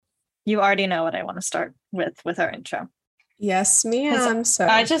you already know what I want to start with our intro. Yes, ma'am. So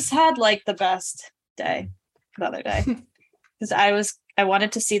I just had like the best day the other day because I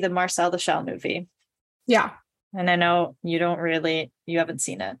wanted to see the Marcel the Shell movie. Yeah. And I know you haven't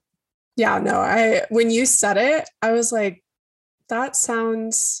seen it. Yeah, no, when you said it, I was like, that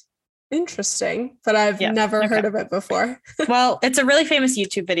sounds interesting, but I've never heard of it before. Well, it's a really famous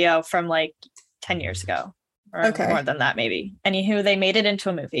YouTube video from like 10 years ago or more than that, maybe. Anywho, they made it into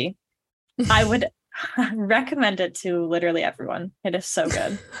a movie. I would recommend it to literally everyone. It is so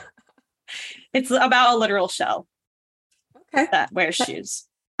good. It's about a literal shell that wears shoes.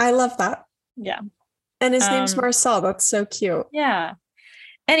 I love that. Yeah. And his name's Marcel. That's so cute. Yeah.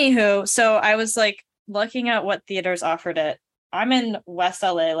 Anywho, so I was like looking at what theaters offered it. I'm in West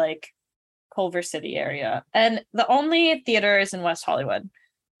LA, like Culver City area. And the only theater is in West Hollywood.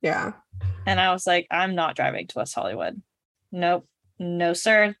 Yeah. And I was like, I'm not driving to West Hollywood. Nope. No,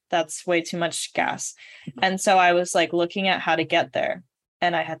 sir. That's way too much gas. And so I was like looking at how to get there.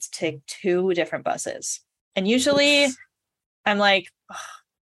 And I had to take 2 different buses. And usually I'm like, oh,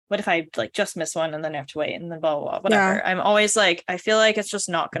 what if I like just miss one and then I have to wait and then blah, blah, blah, whatever. Yeah. I'm always like, I feel like it's just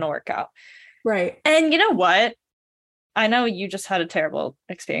not going to work out. Right. And you know what? I know you just had a terrible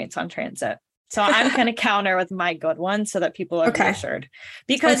experience on transit. So I'm going to counter with my good one so that people are reassured.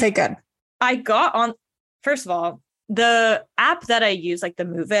 Because good. I got on, first of all, the app that I use, like the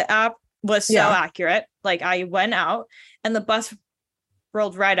Move It app, was so accurate. Like I went out and the bus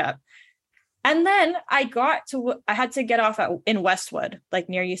rolled right up. And then I had to get off in Westwood, like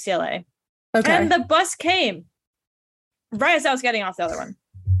near UCLA. Okay. And the bus came right as I was getting off the other one.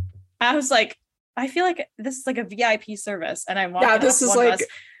 I was like, I feel like this is like a VIP service. And I'm walking off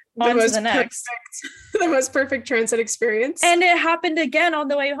one bus onto the next. The most perfect transit experience. And it happened again on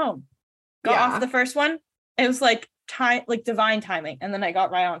the way home. Got off the first one. It was like divine timing. And then I got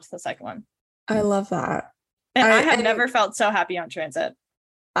right onto the second one. I love that. And I have never felt so happy on transit.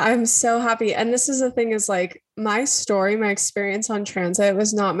 I'm so happy. And this is the thing is like my experience on transit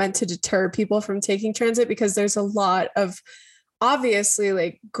was not meant to deter people from taking transit because there's a lot of obviously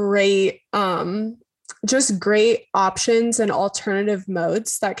like great, just great options and alternative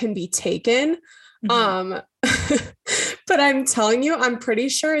modes that can be taken. Mm-hmm. But I'm telling you, I'm pretty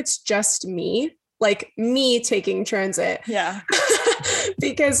sure it's just me taking transit. Yeah.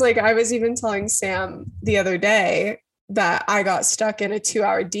 Because like I was even telling Sam the other day that I got stuck in a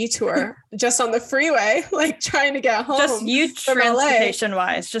 2-hour detour just on the freeway, like trying to get home. Just you transportation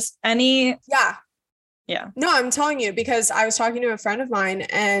wise, just any. Yeah. Yeah. No, I'm telling you, because I was talking to a friend of mine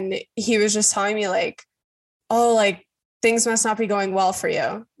and he was just telling me like, oh, like things must not be going well for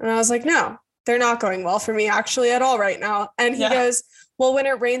you. And I was like, no, they're not going well for me actually at all right now. And he goes, well, when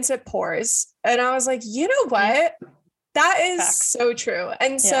it rains, it pours. And I was like, you know what? That is so true.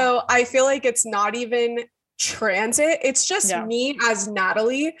 And so I feel like it's not even transit. It's just me as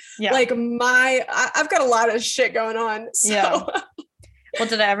Natalie. Yeah. Like I've got a lot of shit going on. So. Yeah. Well,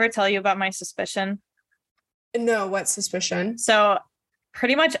 did I ever tell you about my suspicion? No, what suspicion? So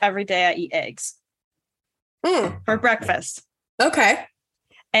pretty much every day I eat eggs for breakfast. Okay.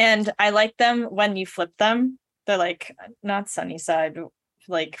 And I like them when you flip them. They're like not sunny side,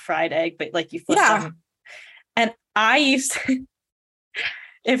 like fried egg, but like you flip them. And I used to,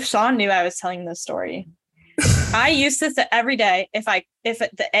 if Sean knew I was telling this story, I used to say every day, if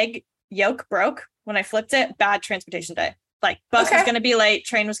the egg yolk broke when I flipped it, bad transportation day. Like bus was going to be late,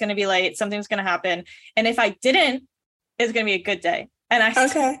 train was going to be late, something was going to happen. And if I didn't, it was going to be a good day. And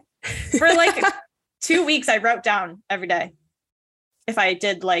for like 2 weeks, I wrote down every day. If I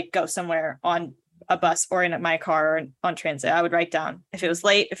did like go somewhere on a bus or in my car or on transit, I would write down if it was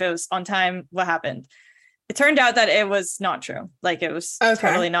late, if it was on time, what happened. It turned out that it was not true. Like it was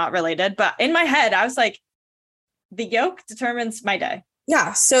totally not related. But in my head, I was like, the yolk determines my day.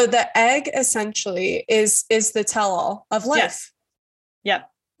 Yeah. So the egg essentially is the tell-all of life. Yes. Yep.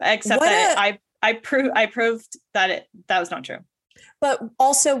 Except that I proved that that was not true. But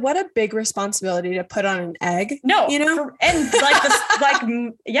also, what a big responsibility to put on an egg. No, you know, and like this,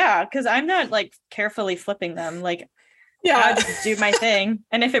 because I'm not like carefully flipping them. Like, I just do my thing,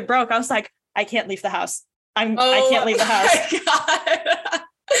 and if it broke, I was like, I can't leave the house. I can't leave the house.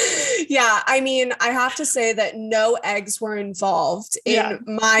 Yeah, I mean, I have to say that no eggs were involved in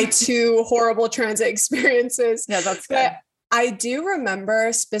my 2 horrible transit experiences. Yeah, that's good. But I do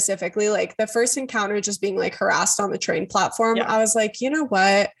remember specifically like the first encounter just being like harassed on the train platform. Yeah. I was like, you know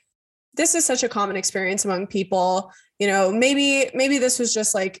what? This is such a common experience among people. You know, maybe this was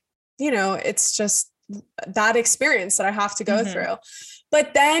just like, you know, it's just that experience that I have to go through.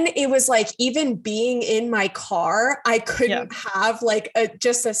 But then it was like, even being in my car, I couldn't have like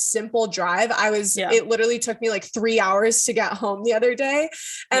just a simple drive. It literally took me like 3 hours to get home the other day.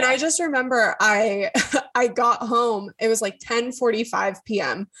 And I just remember I got home, it was like 10:45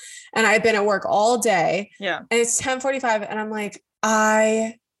 p.m. and I'd been at work all day. Yeah. And it's 10:45 and I'm like,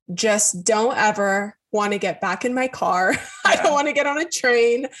 I just don't ever want to get back in my car. I don't want to get on a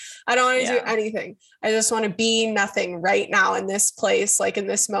train. I don't want to do anything. I just want to be nothing right now in this place, like in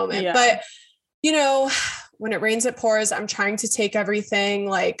this moment. But, you know, when it rains, it pours. I'm trying to take everything,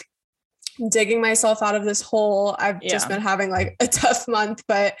 like digging myself out of this hole. I've just been having like a tough month,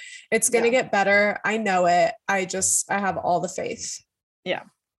 but it's going to get better. I know it. I have all the faith. Yeah.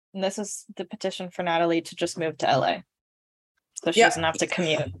 And this is the petition for Natalie to just move to LA. So she doesn't have to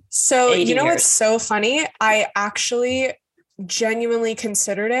commute. So, you know, what's so funny? I actually genuinely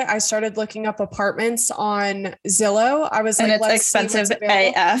considered it. I started looking up apartments on Zillow. I was like, and it's expensive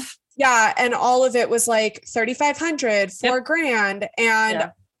AF. Yeah. And all of it was like 3,500, $4,000.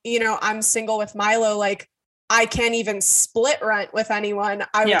 And, you know, I'm single with Milo. Like I can't even split rent with anyone.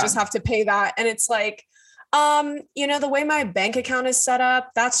 I would just have to pay that. And it's like, you know, the way my bank account is set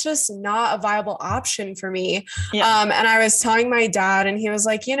up, that's just not a viable option for me. Yeah. And I was telling my dad and he was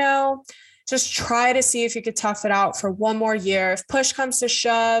like, you know, just try to see if you could tough it out for one more year. If push comes to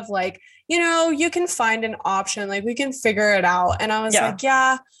shove, like, you know, you can find an option, like we can figure it out. And I was like,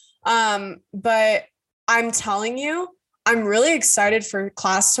 but I'm telling you, I'm really excited for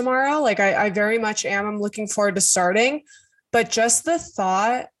class tomorrow. Like I very much am. I'm looking forward to starting, but just the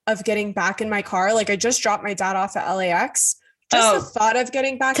thought of getting back in my car. Like I just dropped my dad off at LAX. Just the thought of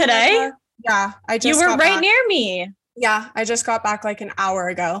getting back today. In my car, yeah. You were right near me. Yeah. I just got back like an hour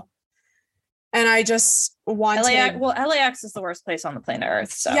ago. And I just wanted. LAX is the worst place on the planet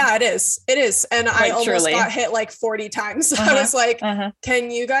Earth. So yeah, it is. It is. And like, I almost got hit like 40 times. I was like,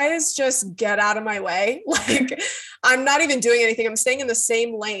 can you guys just get out of my way? Like, I'm not even doing anything. I'm staying in the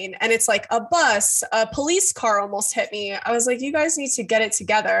same lane. And it's like a police car almost hit me. I was like, you guys need to get it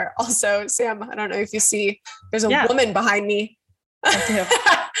together. Also, Sam, I don't know if you see, there's a woman behind me.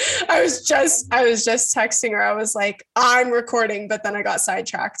 I was just texting her. I was like, I'm recording, but then I got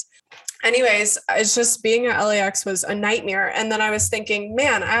sidetracked. Anyways, it's just being at LAX was a nightmare. And then I was thinking,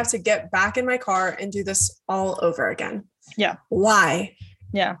 man, I have to get back in my car and do this all over again. Yeah. Why?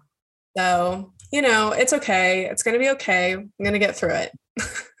 Yeah. So, you know, it's okay. It's going to be okay. I'm going to get through it.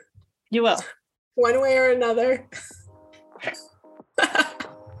 You will. One way or another.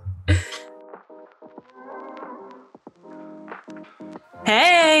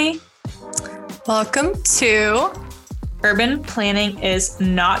 Hey. Welcome to Urban Planning is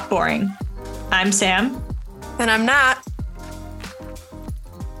Not Boring. I'm Sam. And I'm Nat.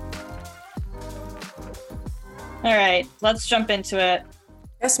 All right, let's jump into it.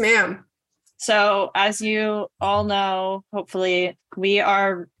 Yes, ma'am. So as you all know, hopefully, we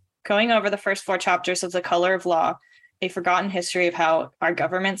are going over the first 4 chapters of The Color of Law, A Forgotten History of How Our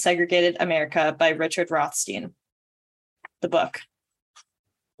Government Segregated America by Richard Rothstein. The book.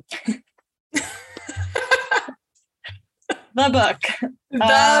 The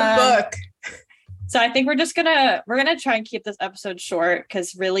book. So I think we're gonna try and keep this episode short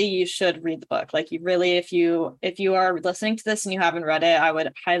because really you should read the book. Like you really, if you are listening to this and you haven't read it, I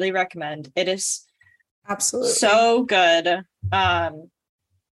would highly recommend. It is absolutely so good. The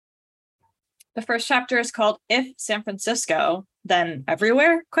first chapter is called If San Francisco, Then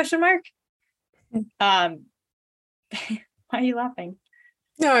Everywhere? ? Why are you laughing?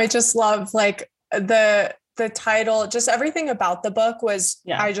 No, I just love like the title, just everything about the book was,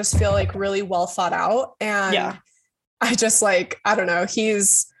 I just feel like really well thought out. And I just like, I don't know,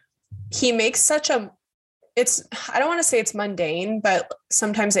 he makes such I don't want to say it's mundane, but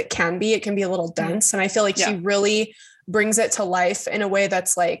sometimes it can be a little dense. And I feel like he really brings it to life in a way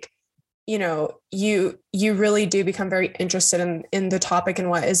that's like, you know, you really do become very interested in the topic and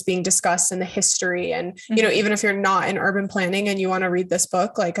what is being discussed in the history. And, you know, even if you're not in urban planning and you want to read this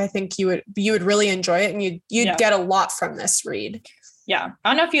book, like, I think you would really enjoy it and you'd get a lot from this read. Yeah. I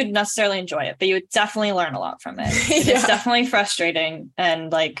don't know if you'd necessarily enjoy it, but you would definitely learn a lot from it. It's definitely frustrating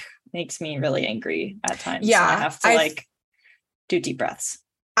and like makes me really angry at times. Yeah. I have to do deep breaths.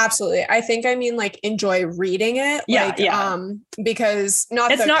 Absolutely. I think I mean like enjoy reading it. Because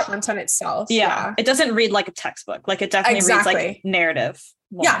not content itself. Yeah. It doesn't read like a textbook. Like it definitely reads like narrative.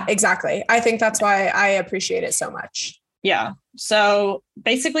 Yeah, exactly. I think that's why I appreciate it so much. Yeah. So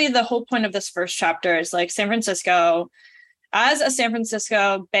basically the whole point of this first chapter is like San Francisco, as a San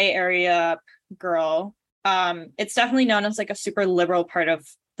Francisco Bay Area girl, it's definitely known as like a super liberal part of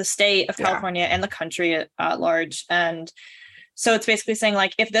the state of California and the country at large. And So it's basically saying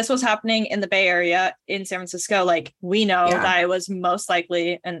like, if this was happening in the Bay Area in San Francisco, like we know that it was most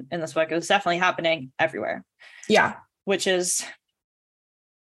likely, and in this book, it was definitely happening everywhere. Yeah. Which is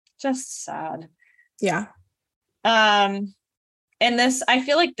just sad. Yeah. And this, I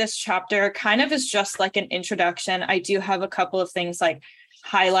feel like this chapter kind of is just like an introduction. I do have a couple of things like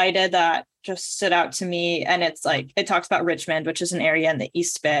highlighted that just stood out to me. And it's like, it talks about Richmond, which is an area in the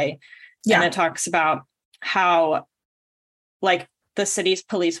East Bay. Yeah. And it talks about how like the city's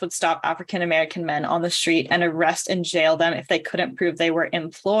police would stop African-American men on the street and arrest and jail them if they couldn't prove they were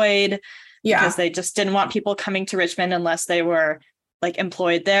employed. Yeah. Because they just didn't want people coming to Richmond unless they were like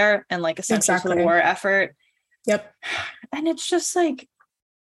employed there and like essential to the war effort. Yep. And it's just like,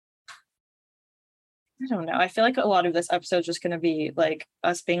 I don't know. I feel like a lot of this episode is just going to be like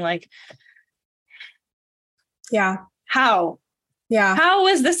us being like, yeah, how? Yeah. How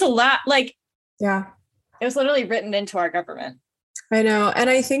is this allowed? Like, yeah, it was literally written into our government. I know. And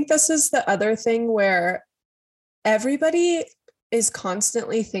I think this is the other thing where everybody is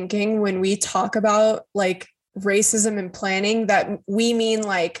constantly thinking when we talk about like racism and planning that we mean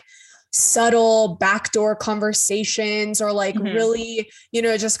like subtle backdoor conversations or like really, you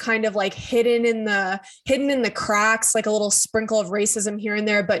know, just kind of like hidden in the cracks, like a little sprinkle of racism here and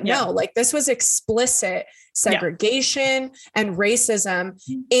there. But no, like this was explicit segregation and racism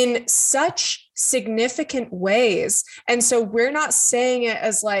in such significant ways. And so we're not saying it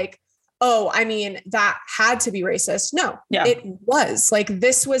as like, oh, I mean, that had to be racist. No, it was like,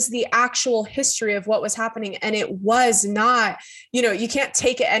 this was the actual history of what was happening. And it was not, you know, you can't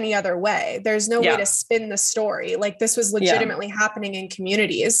take it any other way. There's no way to spin the story. Like this was legitimately happening in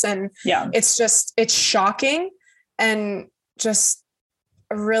communities. And it's just, it's shocking and just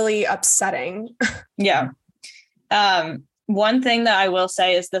really upsetting. One thing that I will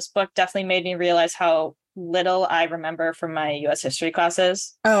say is this book definitely made me realize how little I remember from my US history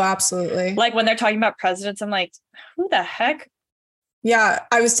classes. Oh, absolutely. Like when they're talking about presidents, I'm like, who the heck? Yeah.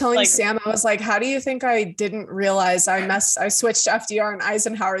 I was telling Sam, I was like, how do you think I didn't realize I switched to FDR and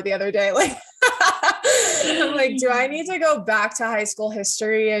Eisenhower the other day? Like, I'm like, do I need to go back to high school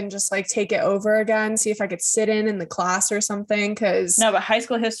history and just like take it over again? See if I could sit in the class or something. Cause no, but high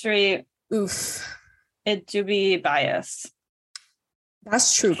school history, it do be biased.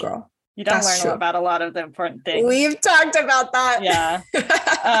 That's true, girl. You don't learn about a lot of the important things. We've talked about that. Yeah.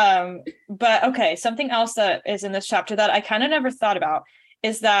 But okay, something else that is in this chapter that I kind of never thought about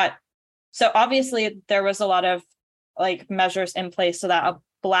is that, so obviously there was a lot of like measures in place so that a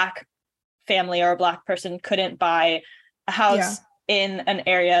Black family or a Black person couldn't buy a house in an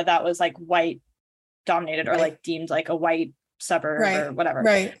area that was like white dominated or like deemed like a white suburb or whatever.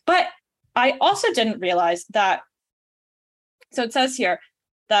 Right. But I also didn't realize that, so it says here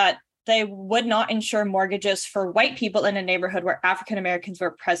that they would not insure mortgages for white people in a neighborhood where African Americans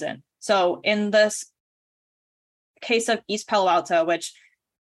were present. So in this case of East Palo Alto, which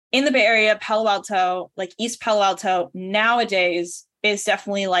in the Bay Area, Palo Alto, like East Palo Alto nowadays is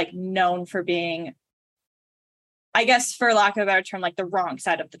definitely like known for being, I guess for lack of a better term, like the wrong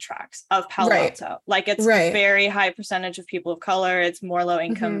side of the tracks of Palo Alto. Like it's a very high percentage of people of color. It's more low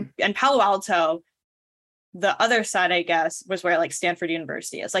income. And Palo Alto, the other side, I guess, was where like Stanford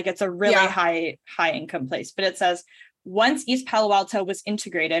University is. Like it's a really high income place. But it says, once East Palo Alto was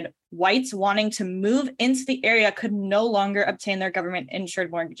integrated, whites wanting to move into the area could no longer obtain their government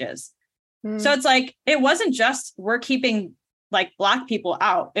insured mortgages. So it's like, it wasn't just we're keeping like Black people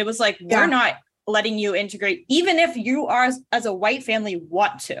out. It was like, we're not letting you integrate, even if you are as a white family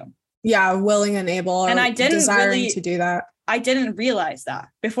want to. Yeah, willing and able, and I didn't desiring to do that. I didn't realize that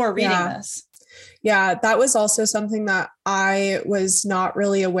before reading this. Yeah, that was also something that I was not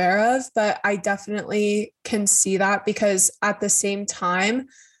really aware of, but I definitely can see that because at the same time,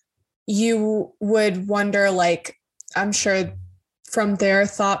 you would wonder, like, I'm sure from their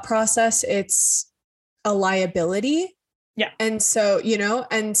thought process, it's a liability. Yeah. And so, you know,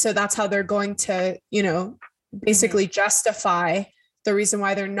 and so that's how they're going to, you know, basically justify the reason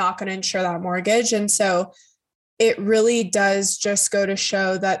why they're not going to insure that mortgage. And so it really does just go to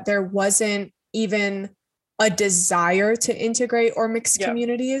show that there wasn't even a desire to integrate or mix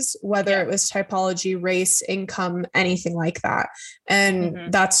communities, whether it was typology, race, income, anything like that.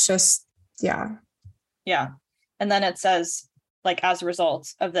 And that's just, Yeah. And then it says, like, as a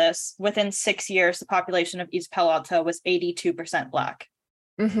result of this, within 6 years, the population of East Palo Alto was 82% Black.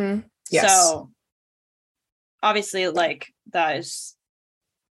 Yes. So obviously, like, that is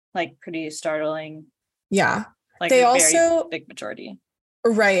like pretty startling. Yeah. Like they a also very big majority.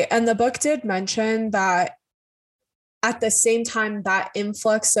 Right. And the book did mention that at the same time, that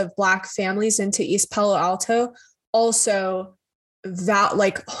influx of Black families into East Palo Alto also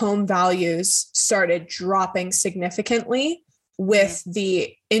like home values started dropping significantly with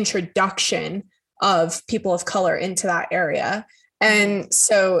the introduction of people of color into that area. And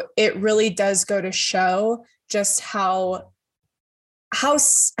so it really does go to show just how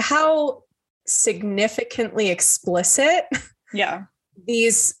significantly explicit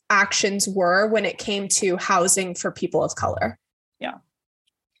these actions were when it came to housing for people of color. Yeah.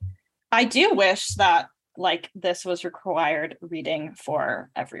 I do wish that like this was required reading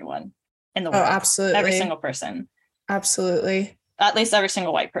for everyone in the world. Oh, absolutely. Every single person. Absolutely. At least every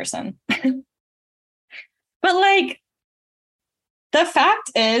single white person. But like, the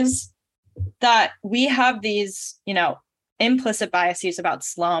fact is that we have these, you know, implicit biases about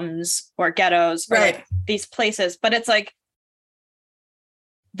slums or ghettos or like these places, but it's like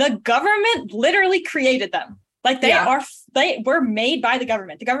the government literally created them. Like they were made by the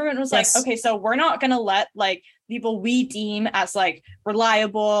government. The government was like, okay, so we're not going to let like people we deem as like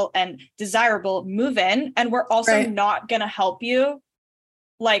reliable and desirable move in. And we're also not going to help you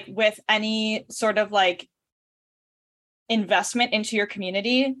like with any sort of like investment into your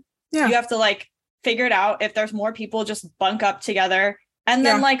community. You have to like figure it out. If there's more people, just bunk up together. And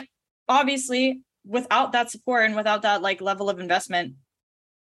then like, obviously without that support and without that like level of investment,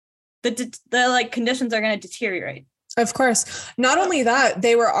 the like conditions are going to deteriorate. Of course. Not only that,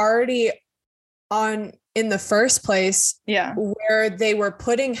 they were already on in the first place where they were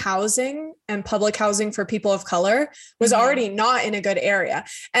putting housing and public housing for people of color was already not in a good area.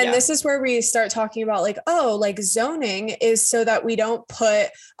 And this is where we start talking about like, oh, like zoning is so that we don't put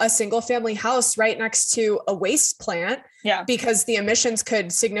a single family house right next to a waste plant because the emissions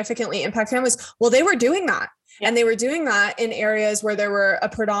could significantly impact families. Well, they were doing that. And they were doing that in areas where there were a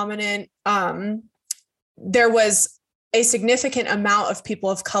predominant, there was a significant amount of people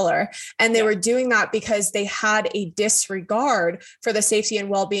of color. And they were doing that because they had a disregard for the safety and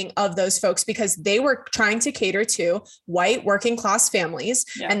well-being of those folks, because they were trying to cater to white working class families.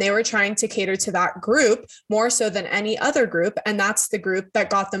 And they were trying to cater to that group more so than any other group. And that's the group that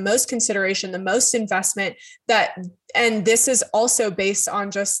got the most consideration, the most investment and this is also based on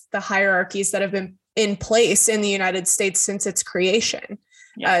just the hierarchies that have been in place in the United States since its creation.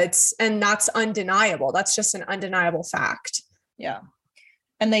 And that's undeniable. That's just an undeniable fact. Yeah.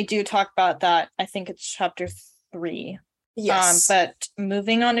 And they do talk about that. I think it's chapter 3. Yes. But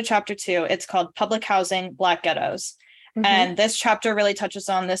moving on to chapter 2, it's called Public Housing, Black Ghettos. And this chapter really touches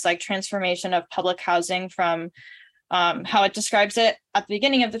on this like transformation of public housing from how it describes it at the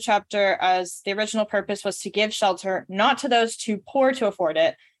beginning of the chapter as the original purpose was to give shelter, not to those too poor to afford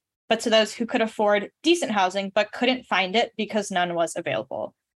it, but to those who could afford decent housing, but couldn't find it because none was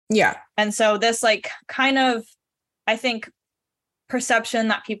available. Yeah. And so this like kind of, I think, perception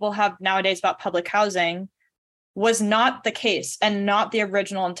that people have nowadays about public housing was not the case and not the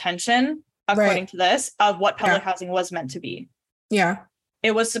original intention, according to this, of what public housing was meant to be. Yeah.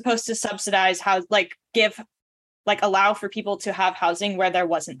 It was supposed to subsidize how, like, allow for people to have housing where there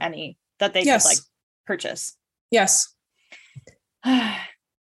wasn't any that they could like purchase. Yes.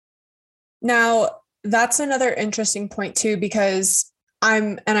 Now, that's another interesting point too, because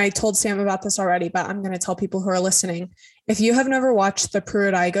I told Sam about this already, but I'm going to tell people who are listening. If you have never watched the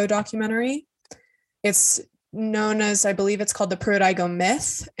Pruitt-Igoe documentary, it's known as, I believe it's called the Pruitt-Igoe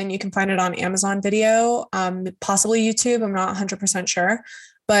Myth, and you can find it on Amazon Video, possibly YouTube. I'm not 100% sure,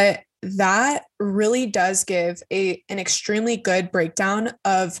 but that really does give an extremely good breakdown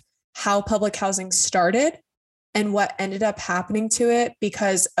of how public housing started and what ended up happening to it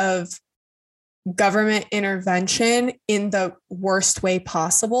because of government intervention in the worst way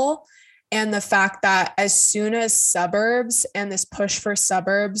possible. And the fact that as soon as suburbs and this push for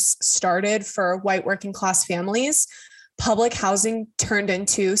suburbs started for white working class families, public housing turned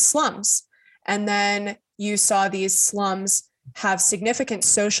into slums. And then you saw these slums have significant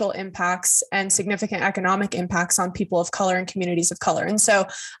social impacts and significant economic impacts on people of color and communities of color. And so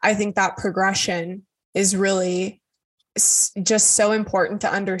I think that progression is really just so important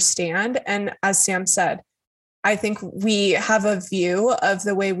to understand. And as Sam said, I think we have a view of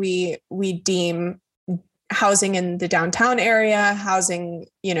the way we deem housing in the downtown area, housing,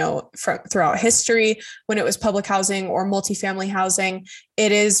 throughout history, when it was public housing or multifamily housing.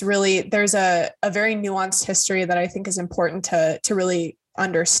 It is really, there's a very nuanced history that I think is important to really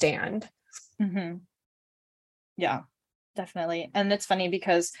understand. Mm-hmm. Yeah, definitely. And it's funny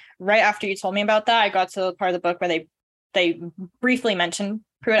because right after you told me about that, I got to the part of the book where they briefly mentioned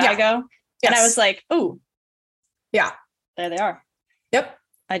Pruitt-Igoe. And I was like, ooh. Yeah. There they are. Yep.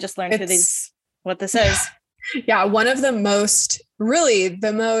 I just learned what this is. Yeah. One of the most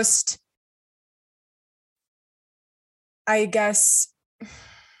I guess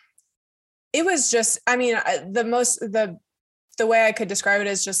it was just, I mean, the way I could describe it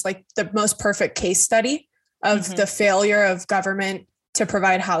is just like the most perfect case study of the failure of government to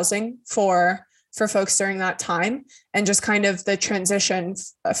provide housing for folks during that time, and just kind of the transition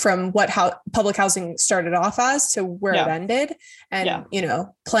from what public housing started off as to where it ended, and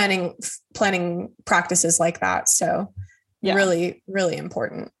planning practices like that. So really, really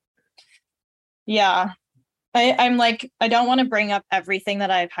important. Yeah. I'm like, I don't want to bring up everything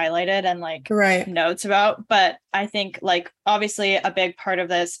that I've highlighted and like notes about, but I think like obviously a big part of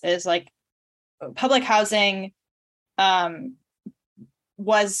this is like public housing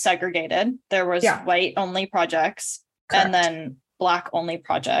was segregated. There was white only projects. Correct. And then Black only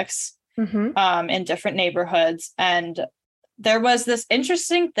projects in different neighborhoods. And there was this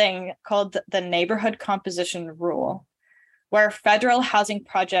interesting thing called the neighborhood composition rule, where federal housing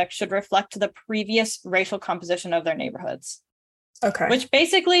projects should reflect the previous racial composition of their neighborhoods. Okay. Which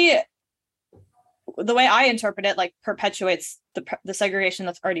basically, the way I interpret it, like perpetuates the segregation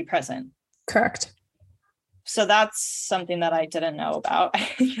that's already present. Correct. So that's something that I didn't know about. I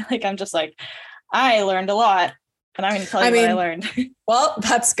feel like I'm just like, I learned a lot, and I'm going to tell you what I learned. Well,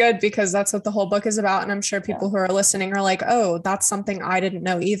 that's good, because that's what the whole book is about. And I'm sure people who are listening are like, oh, that's something I didn't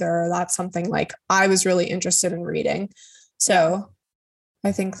know either. Or that's something like I was really interested in reading. So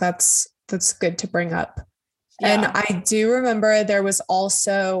I think that's good to bring up. Yeah. And I do remember there was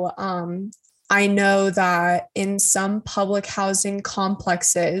also, I know that in some public housing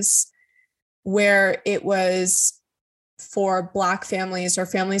complexes where it was for Black families or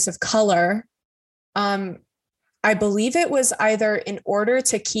families of color, I believe it was either in order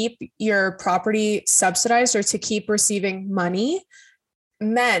to keep your property subsidized or to keep receiving money,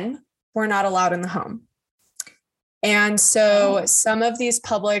 men were not allowed in the home. And so some of these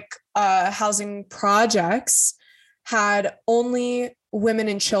public housing projects had only women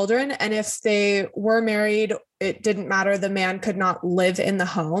and children. And if they were married, it didn't matter. The man could not live in the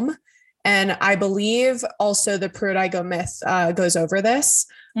home. And I believe also the Pruitt-Igoe myth goes over this.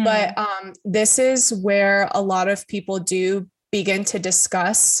 But this is where a lot of people do begin to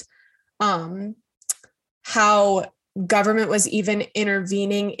discuss how government was even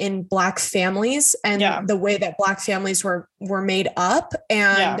intervening in Black families and the way that Black families were made up.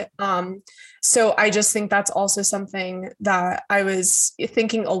 And so I just think that's also something that I was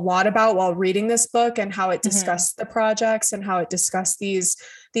thinking a lot about while reading this book, and how it discussed the projects and how it discussed these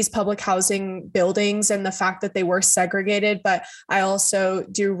public housing buildings and the fact that they were segregated. But I also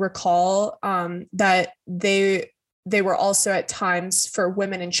do recall that they were also at times for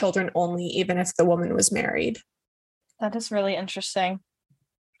women and children only, even if the woman was married. That is really interesting.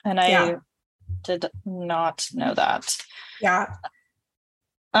 And I did not know that. Yeah.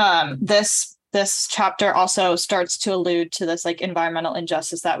 This chapter also starts to allude to this like environmental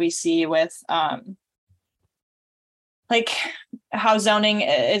injustice that we see with like how zoning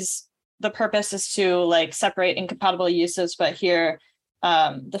is, the purpose is to like separate incompatible uses, but here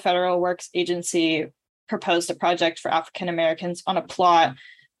the Federal Works Agency proposed a project for African Americans on a plot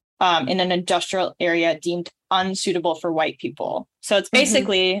in an industrial area deemed unsuitable for white people. So it's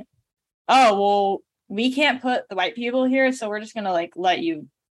basically, oh, well, we can't put the white people here, so we're just gonna like let you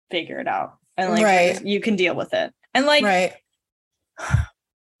figure it out, and like you can deal with it. And like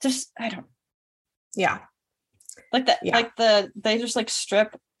just I don't like that like they just like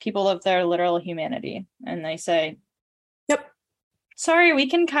strip people of their literal humanity, and they say, sorry, we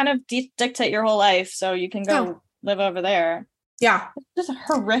can kind of dictate your whole life, so you can go live over there. It's just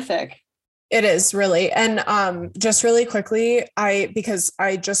horrific. It is really. And just really quickly, because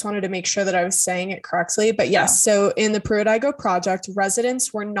I just wanted to make sure that I was saying it correctly, but yes. So in the Pruitt-Igoe project,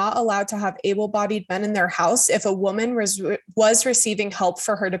 residents were not allowed to have able-bodied men in their house if a woman was receiving help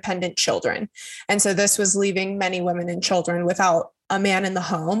for her dependent children. And so this was leaving many women and children without a man in the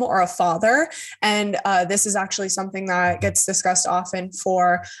home or a father. And this is actually something that gets discussed often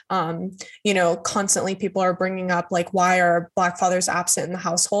for, constantly people are bringing up like, why are Black fathers absent in the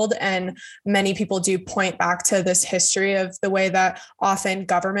household? And many people do point back to this history of the way that often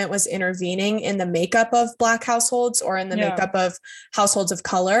government was intervening in the makeup of Black households or in the makeup of households of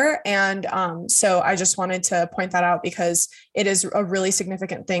color. And so I just wanted to point that out, because it is a really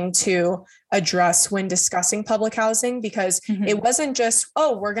significant thing to address when discussing public housing, because it wasn't just,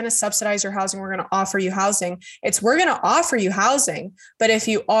 oh, we're going to subsidize your housing, we're going to offer you housing. It's, we're going to offer you housing, but if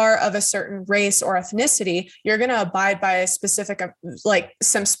you are of a certain race or ethnicity, you're going to abide by a specific, like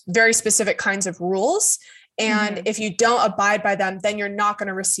some very specific kinds of rules. And if you don't abide by them, then you're not going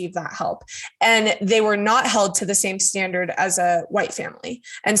to receive that help. And they were not held to the same standard as a white family.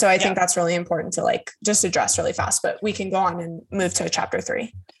 And so I think that's really important to like just address really fast, but we can go on and move to chapter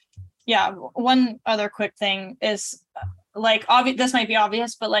 3. Yeah. One other quick thing is like, this might be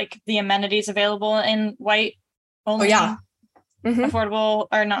obvious, but like the amenities available in white only affordable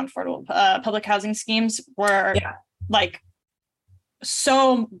or not affordable public housing schemes were like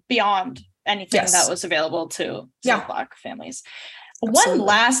so beyond anything that was available to Black families. Absolutely. One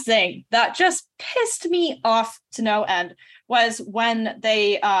last thing that just pissed me off to no end was when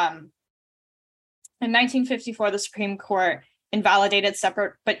they in 1954 the Supreme Court invalidated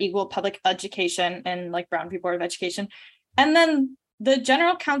separate but equal public education and like Brown v. Board of Education, and then the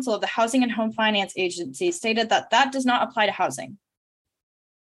General Counsel of the Housing and Home Finance Agency stated that does not apply to housing.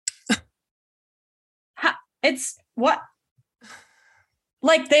 It's what?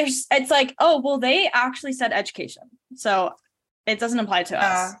 Like it's like, oh, well, they actually said education. So it doesn't apply to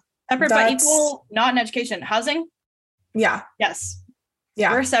us. Separate but equal, not in education. Housing? Yeah. Yes.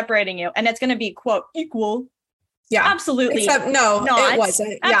 Yeah. We're separating you. And it's going to be, quote, equal. Yeah. Absolutely. Except, no, not. It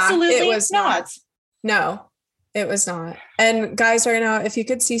wasn't. Absolutely it was not. No, it was not. And guys, right now, if you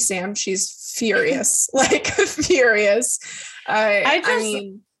could see Sam, she's furious. Like, furious.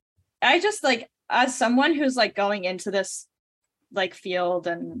 I just like, as someone who's like going into this like field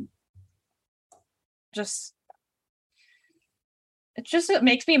and it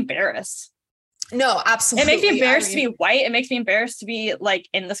makes me embarrassed. No, absolutely. It makes me embarrassed to be white. It makes me embarrassed to be like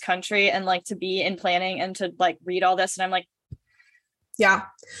in this country and like to be in planning and to like read all this. And I'm like, yeah.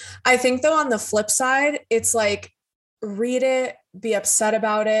 I think though, on the flip side, it's like, read it, be upset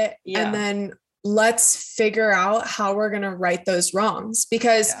about it. And then let's figure out how we're going to right those wrongs.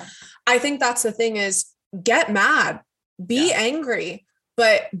 Because I think that's the thing is, get mad, be angry,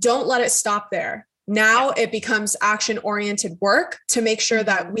 but don't let it stop there. Now it becomes action-oriented work to make sure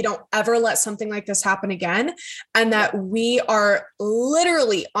that we don't ever let something like this happen again. And that we are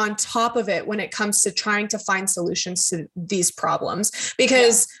literally on top of it when it comes to trying to find solutions to these problems,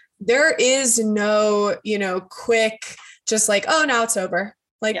 because there is no, quick, just like, oh, now it's over.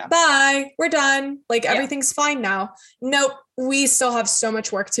 Like, bye, we're done. Like everything's fine now. Nope. We still have so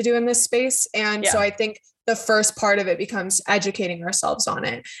much work to do in this space. And so I think the first part of it becomes educating ourselves on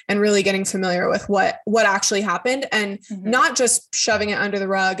it and really getting familiar with what actually happened, and not just shoving it under the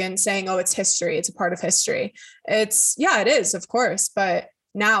rug and saying, oh, it's history. It's a part of history. It is, of course. But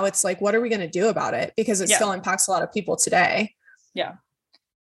now it's like, what are we going to do about it? Because it still impacts a lot of people today. Yeah.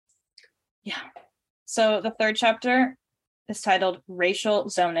 Yeah. So the third chapter is titled Racial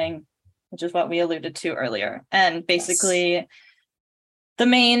Zoning, which is what we alluded to earlier. And basically the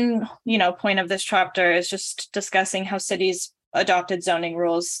main, point of this chapter is just discussing how cities adopted zoning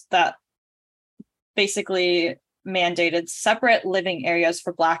rules that basically mandated separate living areas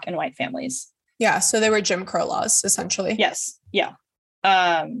for Black and white families. Yeah. So they were Jim Crow laws, essentially. Yes. Yeah.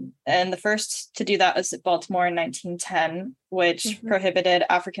 And the first to do that was Baltimore in 1910, which prohibited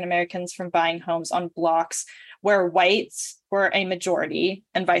African Americans from buying homes on blocks where whites were a majority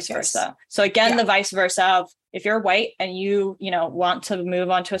and vice versa. So again, the vice versa of if you're white and you want to move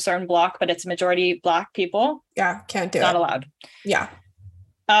on to a certain block, but it's majority Black people. Yeah. Can't do it. Not allowed. Yeah.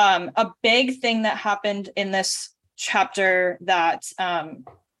 A big thing that happened in this chapter that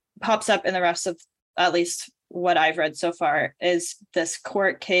pops up in the rest of at least what I've read so far is this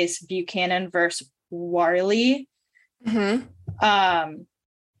court case Buchanan versus Warley,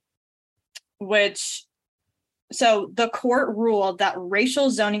 so the court ruled that racial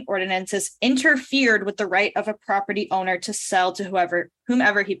zoning ordinances interfered with the right of a property owner to sell to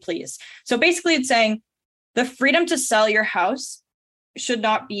whomever he pleased. So basically it's saying the freedom to sell your house should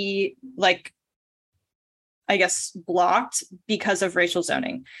not be like, I guess, blocked because of racial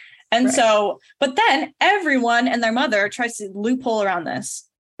zoning. And so, but then everyone and their mother tries to loophole around this.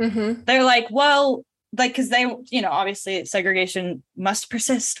 They're like, well, like, cause they, obviously segregation must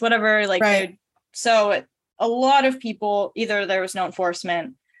persist, whatever. Like, so a lot of people, either there was no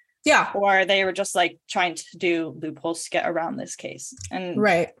enforcement, or they were just like trying to do loopholes to get around this case. And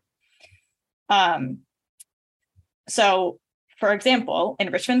so for example,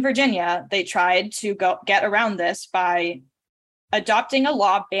 in Richmond, Virginia, they tried to get around this by adopting a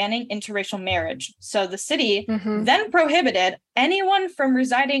law banning interracial marriage. So the city then prohibited anyone from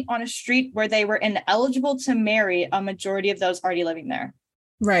residing on a street where they were ineligible to marry a majority of those already living there.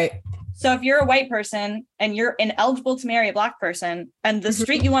 So if you're a white person and you're ineligible to marry a Black person and the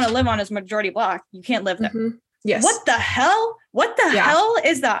street you want to live on is majority Black, you can't live there. Yes. What the hell? What the hell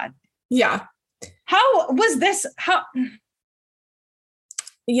is that? Yeah. How was this?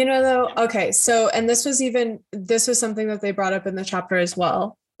 Though, okay, so, and this was something that they brought up in the chapter as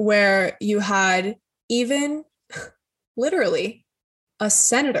well, where you had even literally a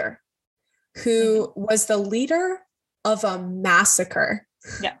senator who was the leader of a massacre.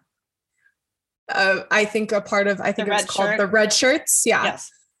 Yeah. I think it was called the Red Shirts. Yeah.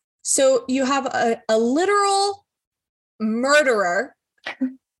 Yes. So you have a literal murderer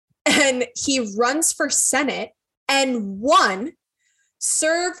and he runs for Senate and won,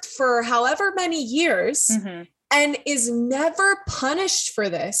 served for however many years, and is never punished for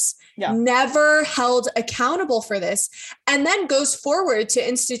this, never held accountable for this, and then goes forward to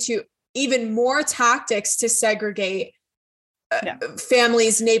institute even more tactics to segregate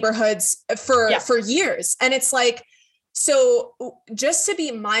families, neighborhoods for years. And it's like, so just to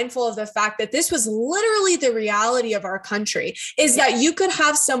be mindful of the fact that this was literally the reality of our country, is that you could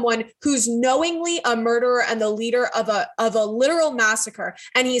have someone who's knowingly a murderer and the leader of a literal massacre,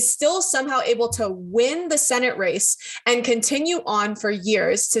 and he's still somehow able to win the Senate race and continue on for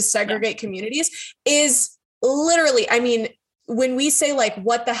years to segregate communities is literally, I mean, when we say like,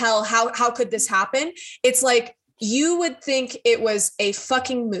 what the hell, how could this happen? It's like, you would think it was a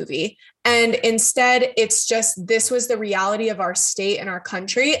fucking movie. And instead it's just, this was the reality of our state and our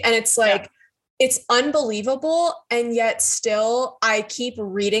country. And it's like, it's unbelievable. And yet still I keep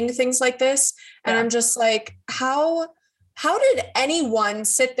reading things like this. And I'm just like, how did anyone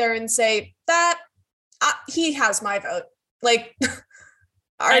sit there and say that he has my vote? Like,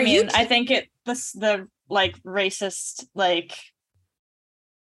 I think the like racist, like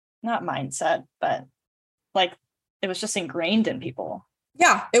not mindset, but like, it was just ingrained in people.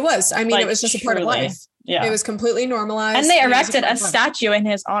 Yeah, it was. I mean, like, it was just a part of life. Yeah. It was completely normalized. And they erected a statue in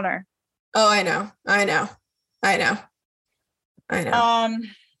his honor. Oh, I know.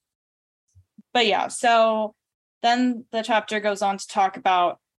 But yeah, so then the chapter goes on to talk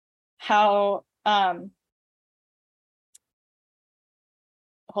about how, hold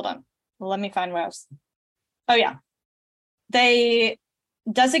on, let me find where I was. Oh yeah. They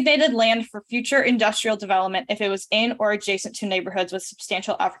designated land for future industrial development if it was in or adjacent to neighborhoods with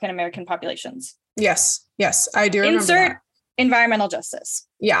substantial African American populations. Yes, I do remember Insert environmental justice.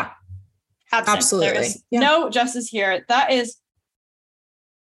 Yeah, absolutely. There is no justice here. That is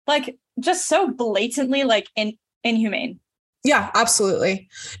like just so blatantly like inhumane. Yeah, absolutely.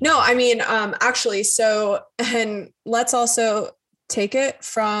 No, I mean, actually, so, and let's also take it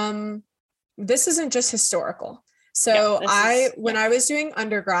from, this isn't just historical. So when I was doing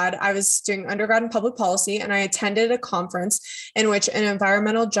undergrad in public policy, and I attended a conference in which an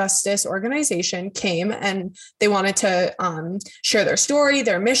environmental justice organization came and they wanted to share their story,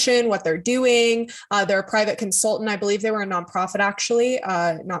 their mission, what they're doing. They're a private consultant. I believe they were a nonprofit, actually,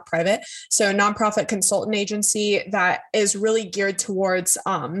 not private. So a nonprofit consultant agency that is really geared towards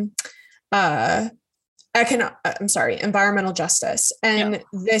environmental justice. And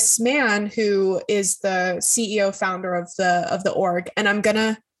this man who is the CEO founder of the org, and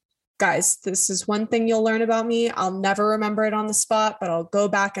guys, this is one thing you'll learn about me. I'll never remember it on the spot, but I'll go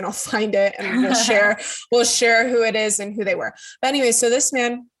back and I'll find it and we'll share who it is and who they were. But anyway, so this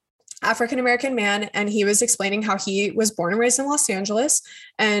man, African-American man, and he was explaining how he was born and raised in Los Angeles,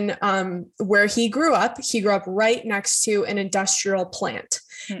 and where he grew up right next to an industrial plant.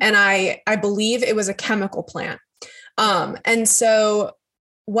 And I believe it was a chemical plant. And so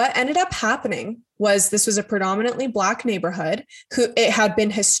what ended up happening was, this was a predominantly Black neighborhood. It had been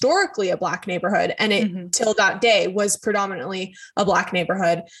historically a Black neighborhood, and it till that day was predominantly a Black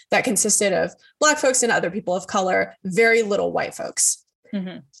neighborhood that consisted of Black folks and other people of color, very little white folks.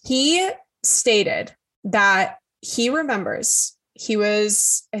 He stated that he remembers, he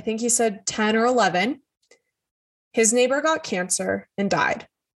was, I think he said 10 or 11. His neighbor got cancer and died.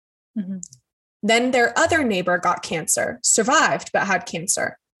 Then their other neighbor got cancer, survived, but had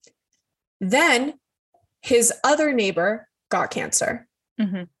cancer. Then his other neighbor got cancer.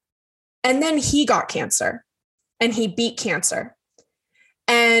 And then he got cancer and he beat cancer.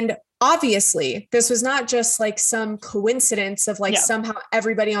 And obviously, this was not just like some coincidence of like somehow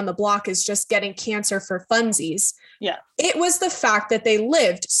everybody on the block is just getting cancer for funsies. Yeah. It was the fact that they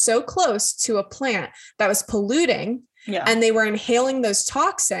lived so close to a plant that was polluting. Yeah. And they were inhaling those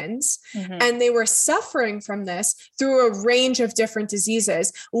toxins and they were suffering from this through a range of different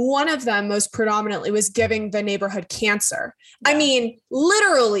diseases. One of them most predominantly was giving the neighborhood cancer. Yeah. I mean,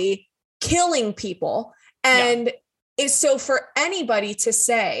 literally killing people. And so for anybody to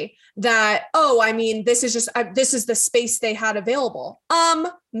say that, oh, I mean, this is the space they had available.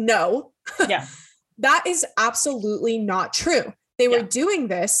 No. Yeah. That is absolutely not true. They were doing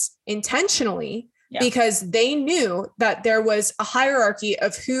this intentionally because they knew that there was a hierarchy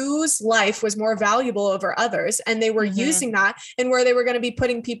of whose life was more valuable over others. And they were using that and where they were going to be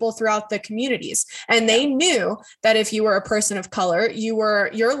putting people throughout the communities. And they knew that if you were a person of color,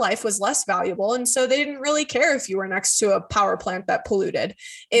 your life was less valuable. And so they didn't really care if you were next to a power plant that polluted.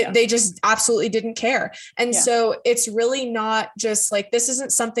 They just absolutely didn't care. And so it's really not just like, this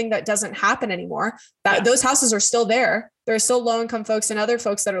isn't something that doesn't happen anymore. That those houses are still there. There are still low-income folks and other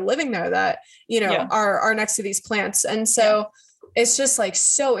folks that are living there that, are next to these plants. And so it's just like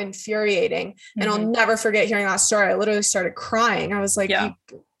so infuriating. And I'll never forget hearing that story. I literally started crying. I was like, you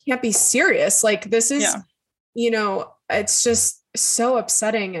can't be serious. Like this is, it's just so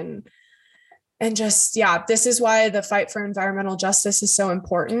upsetting and just, this is why the fight for environmental justice is so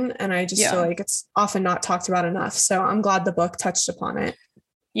important. And I just feel like it's often not talked about enough. So I'm glad the book touched upon it.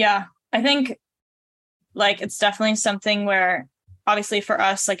 Yeah. I think like, it's definitely something where obviously for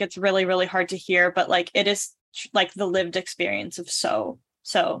us, like, it's really, really hard to hear, but like, it is like the lived experience of so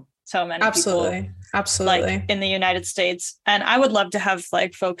many people. Absolutely. Like in the United States. And I would love to have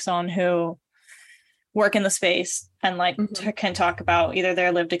like folks on who work in the space and like can talk about either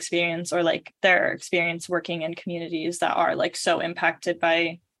their lived experience or like their experience working in communities that are like so impacted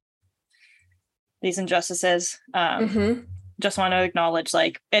by these injustices. Just want to acknowledge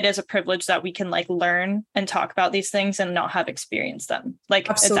like it is a privilege that we can like learn and talk about these things and not have experienced them. Like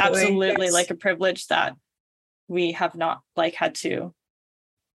it's absolutely like a privilege that we have not like had to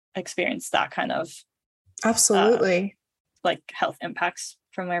experience that kind of like health impacts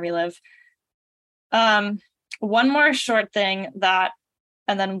from where we live. One more short thing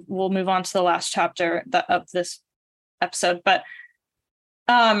and then we'll move on to the last chapter of this episode. But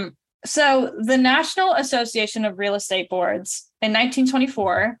so the National Association of Real Estate Boards in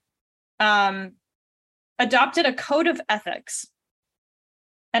 1924 adopted a code of ethics.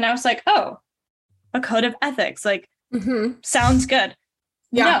 And I was like, oh, a code of ethics, like sounds good.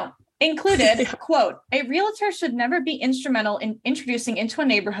 No, included, quote, a realtor should never be instrumental in introducing into a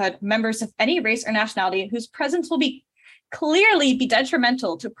neighborhood members of any race or nationality whose presence will clearly be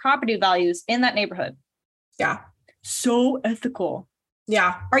detrimental to property values in that neighborhood. Yeah. So ethical.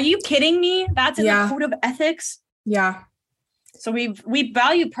 Yeah. Are you kidding me? That's in the code of ethics. Yeah. So we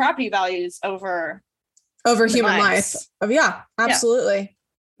value property values over human life. Yeah, absolutely. Yeah.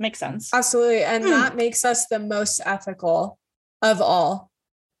 Makes sense. Absolutely. And that makes us the most ethical of all.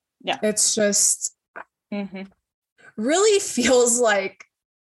 Yeah. It's just really feels like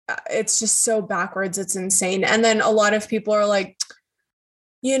it's just so backwards. It's insane. And then a lot of people are like,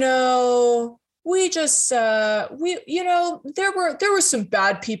 we just, there were some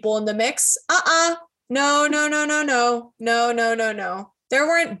bad people in the mix. No. There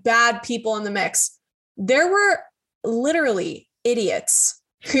weren't bad people in the mix. There were literally idiots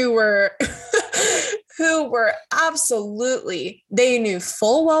who were absolutely, they knew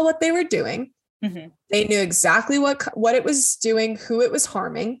full well what they were doing. They knew exactly what it was doing, who it was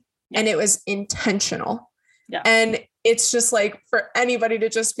harming, and it was intentional. Yeah. And it's just like for anybody to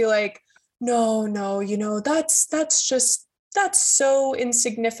just be like, no, that's so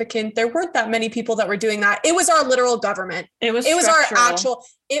insignificant. There weren't that many people that were doing that. It was our literal government. It was our actual,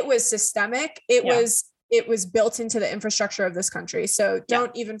 it was systemic. It was built into the infrastructure of this country. So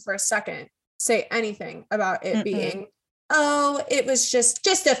don't even for a second say anything about it being, it was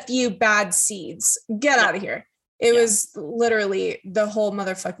just a few bad seeds. Get out of here. It was literally the whole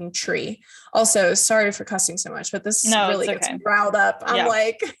motherfucking tree. Also, sorry for cussing so much, but this really gets me riled up. I'm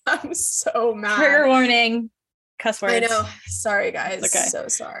like, I'm so mad. Trigger warning, cuss words. I know. Sorry, guys. Okay. So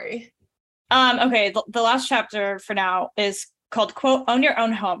sorry. Okay. The last chapter for now is called, quote, Own Your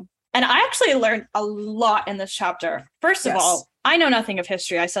Own Home. And I actually learned a lot in this chapter. First of all, I know nothing of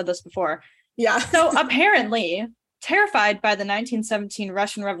history. I said this before. Yeah. So apparently, terrified by the 1917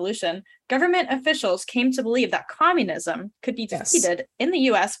 Russian Revolution, government officials came to believe that communism could be defeated in the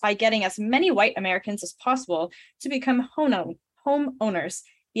US by getting as many white Americans as possible to become home owners.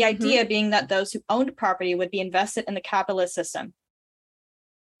 The idea being that those who owned property would be invested in the capitalist system.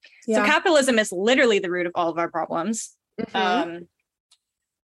 Yeah. So capitalism is literally the root of all of our problems.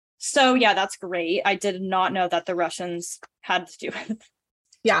 So yeah, that's great. I did not know that the Russians had to do with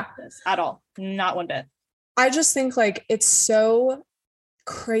this at all. Not one bit. I just think like it's so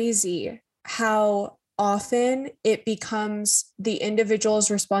crazy how often it becomes the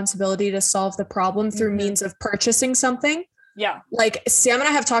individual's responsibility to solve the problem through means of purchasing something. Yeah. Like Sam and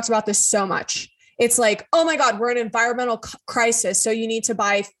I have talked about this so much. It's like, oh my God, we're in an environmental crisis. So you need to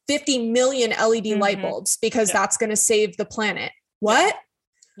buy 50 million LED light bulbs because that's going to save the planet. What?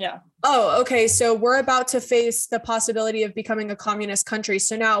 Yeah. Oh, okay. So we're about to face the possibility of becoming a communist country.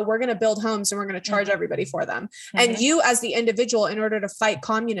 So now we're going to build homes and we're going to charge everybody for them. And you as the individual, in order to fight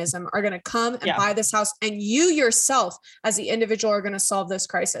communism, are going to come and buy this house. And you yourself as the individual are going to solve this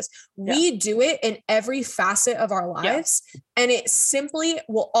crisis. We do it in every facet of our lives. And it simply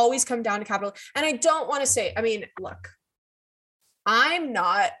will always come down to capital. And I don't want to say, I mean, look, I'm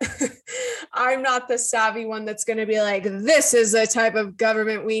not the savvy one that's going to be like, this is the type of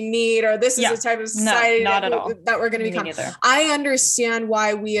government we need, or this is the type of society that we're going to become. I understand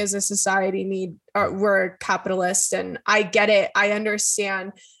why we as a society we're capitalist, and I get it. I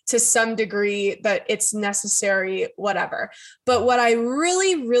understand to some degree that it's necessary, whatever. But what I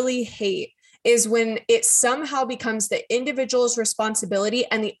really, really hate is when it somehow becomes the individual's responsibility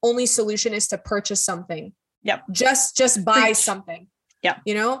and the only solution is to purchase something. Yep. Just buy something. Yeah.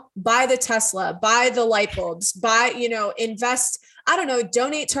 You know, buy the Tesla, buy the light bulbs, invest, I don't know,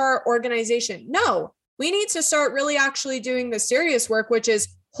 donate to our organization. No, we need to start really actually doing the serious work, which is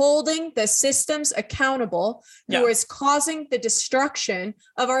holding the systems accountable who is causing the destruction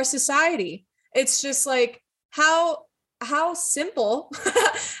of our society. It's just like, how simple,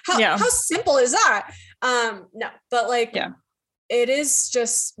 how simple is that? No, but like, it is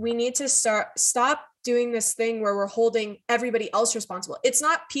just, we need to stop doing this thing where we're holding everybody else responsible. It's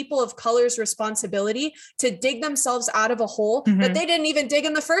not people of color's responsibility to dig themselves out of a hole that they didn't even dig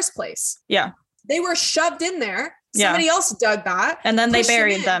in the first place. Yeah. They were shoved in there. Somebody else dug that. And then they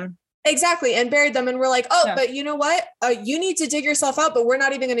buried them. Exactly. And buried them. And we're like, but you know what? You need to dig yourself out, but we're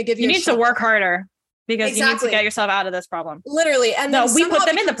not even going to give you a need to work harder. Because you need to get yourself out of this problem. Literally. And then we put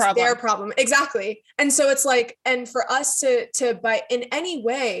them in the problem. Their problem. Exactly. And so it's like, and for us to by in any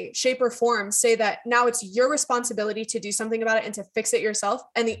way, shape or form, say that now it's your responsibility to do something about it and to fix it yourself.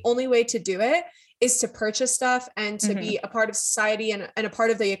 And the only way to do it is to purchase stuff and to be a part of society and a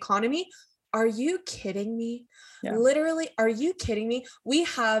part of the economy. Are you kidding me? Yeah. Literally, are you kidding me? We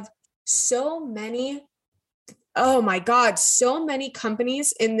have so many, oh my God, so many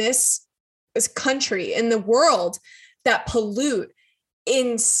companies in this country, in the world, that pollute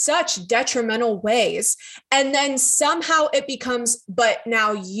in such detrimental ways. And then somehow it becomes, but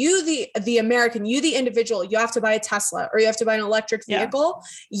now you, the American, you, the individual, you have to buy a Tesla or you have to buy an electric vehicle,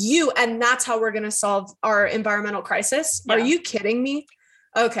 and that's how we're going to solve our environmental crisis. Are you kidding me?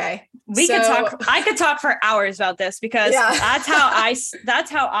 Okay. I could talk for hours about this, because that's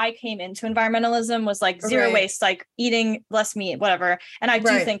how I came into environmentalism, was like zero waste, like eating less meat, whatever. And I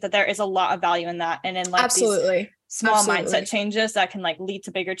do think that there is a lot of value in that. And in like these small mindset changes that can like lead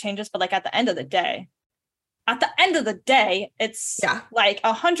to bigger changes. But like at the end of the day, it's like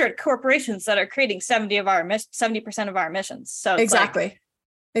 100 corporations that are creating 70% of our emissions. So it's exactly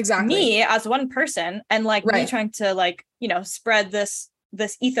me as one person, and like me trying to like, spread this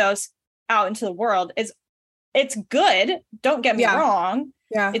ethos out into the world it's good. Don't get me wrong.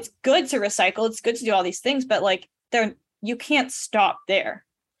 Yeah. It's good to recycle. It's good to do all these things, but like you can't stop there.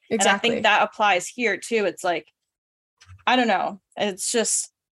 Exactly. And I think that applies here too. It's like, I don't know. It's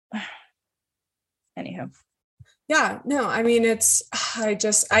just, anywho. Yeah, no, I mean, I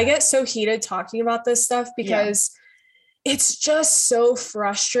get so heated talking about this stuff because it's just so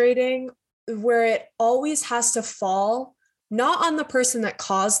frustrating where it always has to fall not on the person that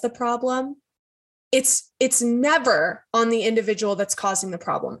caused the problem. It's never on the individual that's causing the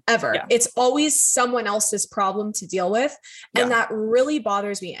problem, ever. Yeah. It's always someone else's problem to deal with. And that really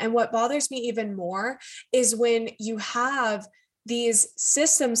bothers me. And what bothers me even more is when you have these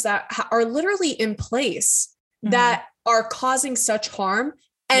systems that are literally in place that are causing such harm,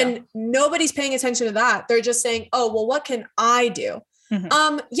 and nobody's paying attention to that. They're just saying, oh, well, what can I do?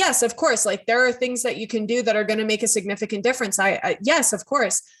 Yes, of course. Like there are things that you can do that are going to make a significant difference. Yes, of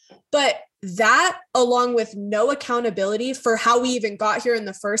course. But that, along with no accountability for how we even got here in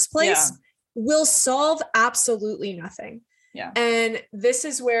the first place, will solve absolutely nothing. Yeah. And this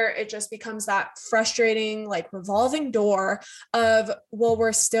is where it just becomes that frustrating, like revolving door of, well,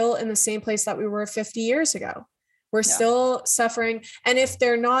 we're still in the same place that we were 50 years ago. We're still suffering. And if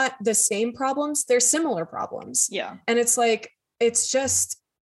they're not the same problems, they're similar problems. Yeah. And it's like, it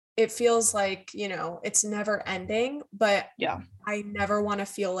feels like, it's never ending, but I never want to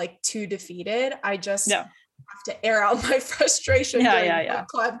feel like too defeated. I just have to air out my frustration during book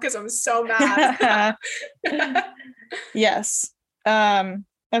club because I'm so mad. Yes.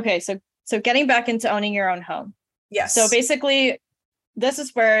 Okay. So getting back into owning your own home. Yes. So basically this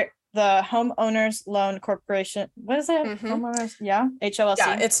is where the Homeowners Loan Corporation, what is it? Homeowners, HOLC.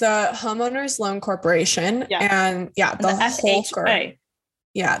 Yeah, it's the Homeowners Loan Corporation. Yeah. And the FHA.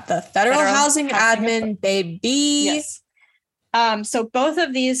 Yeah, the Federal Housing Admin, baby. Yes. So both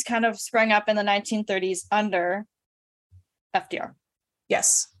of these kind of sprung up in the 1930s under FDR.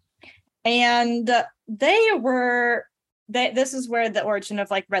 Yes. And this is where the origin of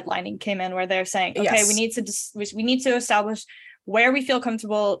like redlining came in, where they're saying, okay, yes, we need to establish where we feel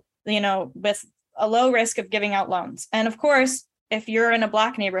comfortable, with a low risk of giving out loans. And of course, if you're in a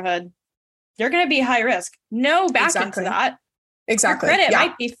Black neighborhood, you're going to be high risk. No back into that. Exactly. Your credit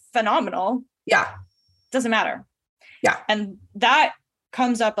might be phenomenal. Yeah. Doesn't matter. Yeah. And that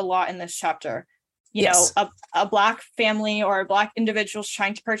comes up a lot in this chapter. Yes. A Black family or a Black individuals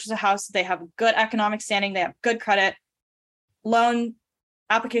trying to purchase a house, they have good economic standing, they have good credit. Loan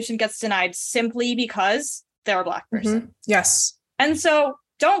application gets denied simply because they're a Black person. Mm-hmm. Yes. And so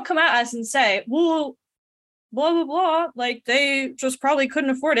don't come at us and say, well, blah, blah, blah, like they just probably couldn't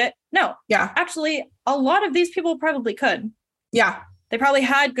afford it. No. Yeah. Actually, a lot of these people probably could. Yeah. They probably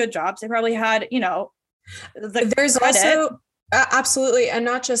had good jobs. They probably had, there's credit. Also, absolutely. And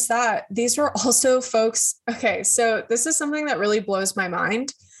not just that, these were also folks. Okay. So this is something that really blows my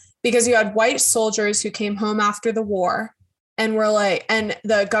mind, because you had white soldiers who came home after the war and were like, and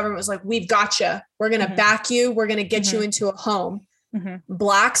the government was like, we've got you. We're going to back you. We're going to get you into a home.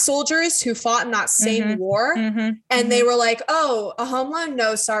 Black soldiers who fought in that same war. And they were like, oh, a home loan?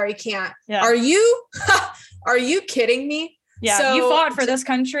 No, sorry, can't. Yeah. Are you kidding me? Yeah. So, you fought for this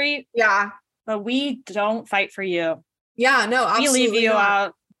country. Yeah. But we don't fight for you. Yeah, no, absolutely. We leave you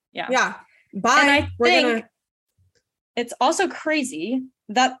out. Yeah. Yeah. Bye. And I think it's also crazy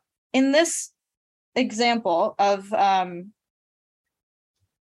that in this example of a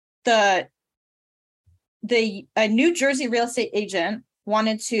New Jersey real estate agent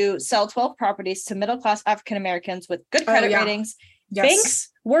wanted to sell 12 properties to middle-class African Americans with good credit ratings. Yes. Banks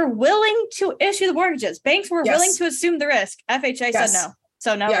were willing to issue the mortgages. Banks were willing to assume the risk. FHA said no.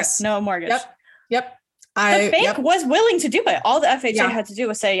 So no, no mortgage. Yep. The bank was willing to do it. All the FHA had to do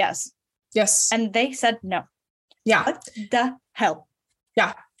was say yes. Yes. And they said no. Yeah. What the hell?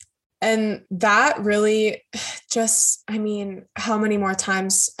 Yeah. And that really just, I mean, how many more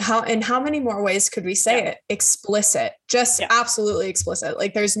times, how many more ways could we say it? Explicit, just absolutely explicit.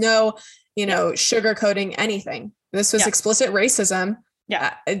 Like there's no, sugarcoating anything. This was explicit racism.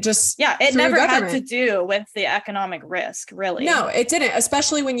 Yeah. It never had to do with the economic risk, really. No, it didn't.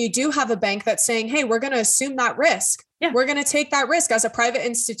 Especially when you do have a bank that's saying, hey, we're going to assume that risk. Yeah. We're going to take that risk as a private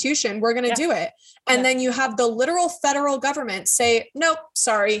institution. We're going to do it. And then you have the literal federal government say, nope,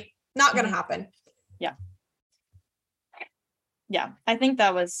 sorry, not going to happen. Yeah. Yeah. I think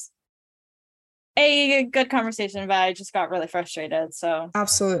that was a good conversation, but I just got really frustrated. So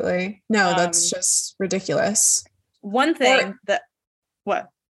absolutely. No, that's just ridiculous. One thing what?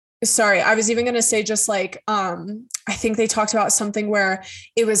 Sorry, I was even going to say just like, I think they talked about something where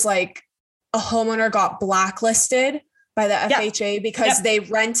it was like a homeowner got blacklisted by the FHA because they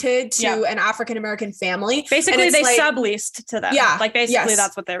rented to an African-American family. Basically, they subleased to them. Yeah. Like basically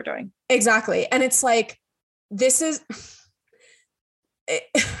that's what they were doing. Exactly. And it's like, it's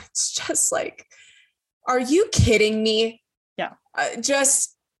just like, are you kidding me? Yeah.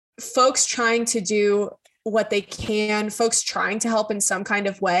 Just folks trying to do what they can, folks trying to help in some kind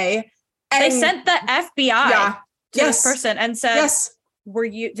of way. And they sent the FBI to this person and said,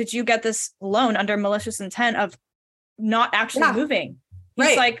 did you get this loan under malicious intent of not actually moving?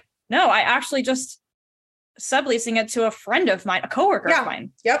 He's like, no, I actually just subleasing it to a friend of mine, a coworker of mine.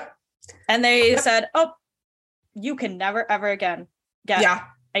 Yep. And they said, oh, you can never, ever again get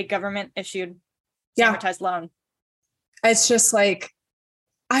a government issued amortized loan. It's just like,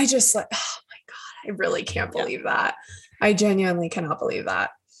 oh my God, I really can't believe that. I genuinely cannot believe that.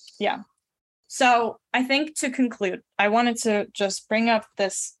 Yeah. So I think to conclude, I wanted to just bring up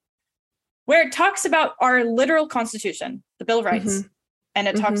this where it talks about our literal constitution, the Bill of Rights, and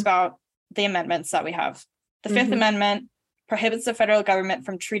it talks about the amendments that we have. The Fifth Amendment prohibits the federal government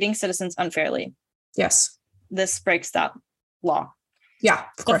from treating citizens unfairly. Yes. This breaks that law. Yeah,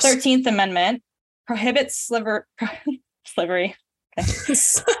 of course. The 13th Amendment prohibits slavery. Okay.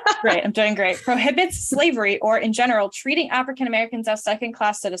 Great. I'm doing great. Prohibits slavery or in general treating African Americans as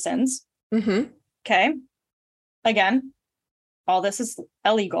second-class citizens. Okay. Again, all this is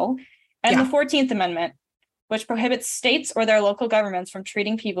illegal. And the 14th Amendment, which prohibits states or their local governments from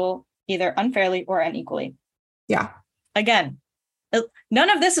treating people either unfairly or unequally. Yeah. Again, none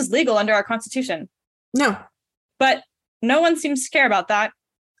of this is legal under our Constitution. No. But no one seems to care about that.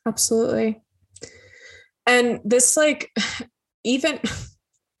 Absolutely. And this, like, even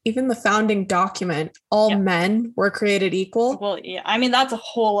the founding document, all men were created equal. Well, yeah. I mean, that's a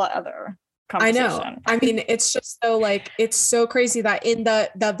whole other conversation. I know. I mean, it's just so like, it's so crazy that in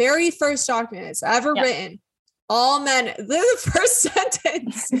the very first document it's ever written, all men, the first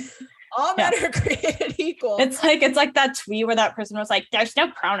sentence, all men are created equal. It's like that tweet where that person was like, there's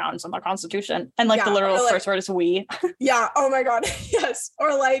no pronouns in the Constitution. And like the literal first word is we. Yeah. Oh my God. Yes.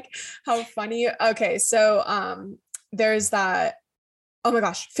 Or like how funny. Okay. So there's that, oh my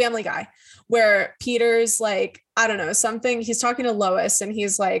gosh, Family Guy, where Peter's like, I don't know, something, he's talking to Lois and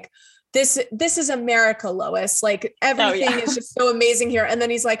he's like, this is America, Lois. Like everything is just so amazing here. And then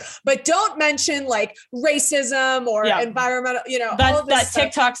he's like, but don't mention like racism or environmental, you know, all of this stuff.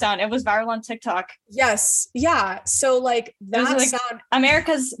 TikTok sound. It was viral on TikTok. Yes. Yeah. So like that sound.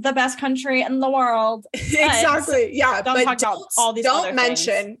 America's the best country in the world. Exactly. Yeah. Don't talk about all these don't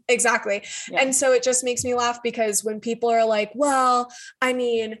mention things. Exactly. Yeah. And so it just makes me laugh because when people are like, well, I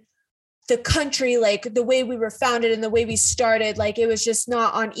mean, the country, like the way we were founded and the way we started, like it was just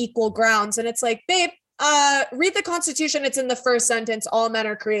not on equal grounds. And it's like, babe, read the Constitution. It's in the first sentence. All men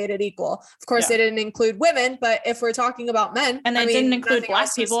are created equal. Of course, they didn't include women, but if we're talking about men, and they didn't include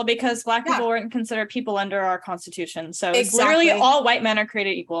Black people because Black people weren't considered people under our Constitution. So it's literally all white men are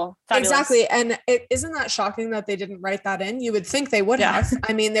created equal. Fabulous. Exactly. And isn't that shocking that they didn't write that in? You would think they would have.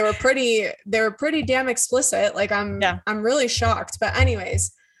 I mean, they were pretty damn explicit. Like I'm really shocked. But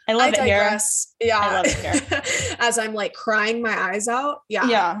anyways, I digress. Here. Yeah. I love it here. As I'm like crying my eyes out.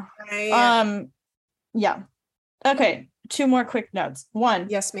 Yeah. Yeah. Yeah. Okay. 2 more quick notes. 1.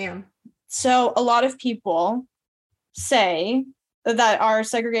 Yes, ma'am. So a lot of people say that our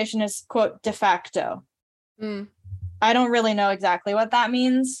segregation is, quote, de facto. I don't really know exactly what that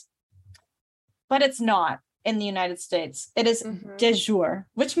means, but it's not in the United States. It is de jure,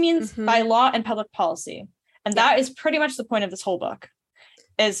 which means by law and public policy. And that is pretty much the point of this whole book.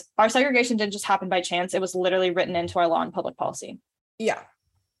 Is our segregation didn't just happen by chance. It was literally written into our law and public policy. Yeah.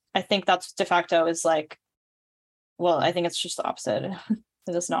 I think that's de facto is like, well, I think it's just the opposite.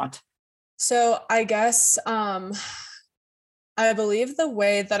 It is not. So I guess, I believe the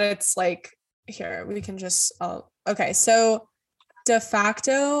way that it's like here, we can just, okay. So de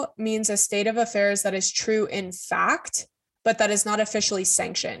facto means a state of affairs that is true in fact, but that is not officially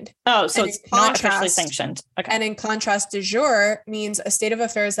sanctioned. Oh, so it's not officially sanctioned. Okay. And in contrast, de jure means a state of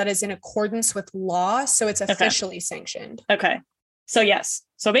affairs that is in accordance with law. So it's officially sanctioned. Okay. So yes.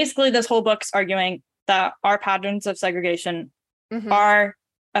 So basically this whole book's arguing that our patterns of segregation are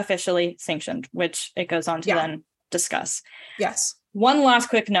officially sanctioned, which it goes on to then discuss. Yes. One last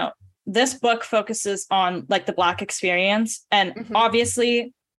quick note. This book focuses on like the Black experience. And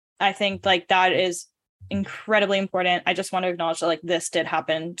obviously I think like that is incredibly important. I just want to acknowledge that like this did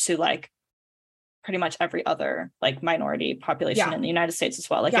happen to like pretty much every other like minority population in the United States as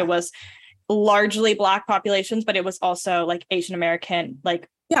well. Like it was largely Black populations, but it was also like Asian American, like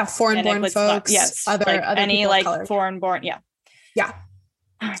foreign born folks. Yes, other any like foreign born. Yeah,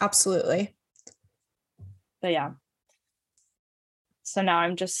 absolutely. But yeah. So now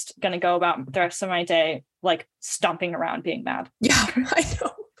I'm just gonna go about the rest of my day like stomping around being mad. Yeah, I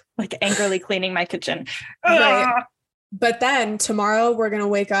know. Like angrily cleaning my kitchen. Right. But then tomorrow we're going to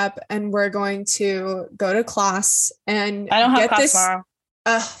wake up and we're going to go to class and I don't have class tomorrow.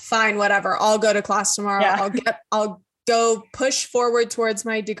 Fine, whatever. I'll go to class tomorrow. Yeah. I'll go push forward towards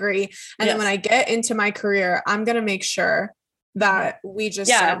my degree. And then when I get into my career, I'm going to make sure that we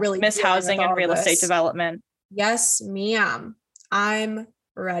just start really miss housing and real estate development. Yes, ma'am. I'm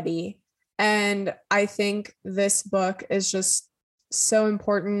ready. And I think this book is just so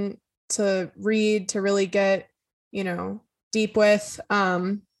important to read, to really get, deep with,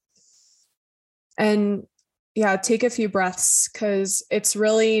 and take a few breaths, because it's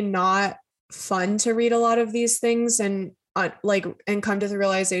really not fun to read a lot of these things and come to the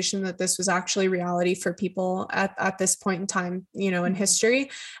realization that this was actually reality for people at this point in time, in history.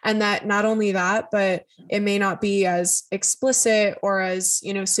 And that not only that, but it may not be as explicit or as,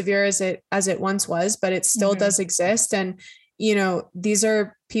 severe as it once was, but it still does exist. And these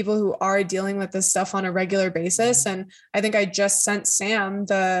are people who are dealing with this stuff on a regular basis. And I think I just sent Sam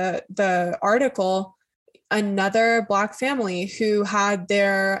the article, another Black family who had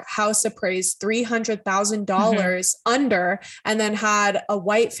their house appraised $300,000 under, and then had a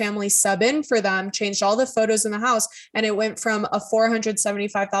white family sub in for them, changed all the photos in the house. And it went from a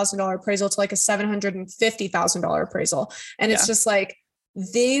 $475,000 appraisal to like a $750,000 appraisal. And it's just like,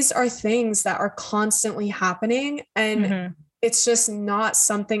 these are things that are constantly happening. And it's just not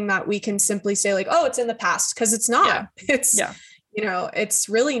something that we can simply say like, oh, it's in the past, because it's not. It's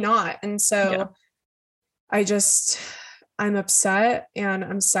really not. And so I'm upset and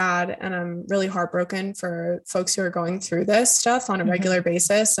I'm sad and I'm really heartbroken for folks who are going through this stuff on a regular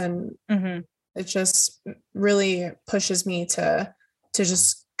basis. And it just really pushes me to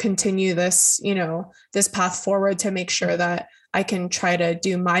just continue this, this path forward to make sure that I can try to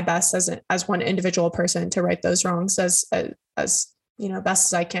do my best as one individual person to right those wrongs as best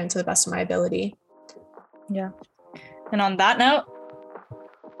as I can to the best of my ability. Yeah. And on that note,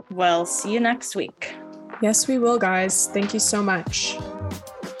 we'll see you next week. Yes, we will, guys. Thank you so much.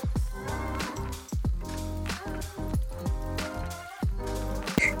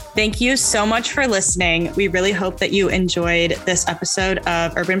 Thank you so much for listening. We really hope that you enjoyed this episode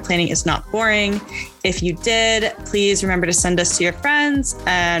of Urban Planning is Not Boring. If you did, please remember to send us to your friends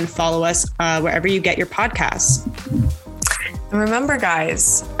and follow us wherever you get your podcasts. And remember,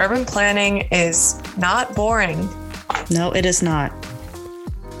 guys, urban planning is not boring. No, it is not.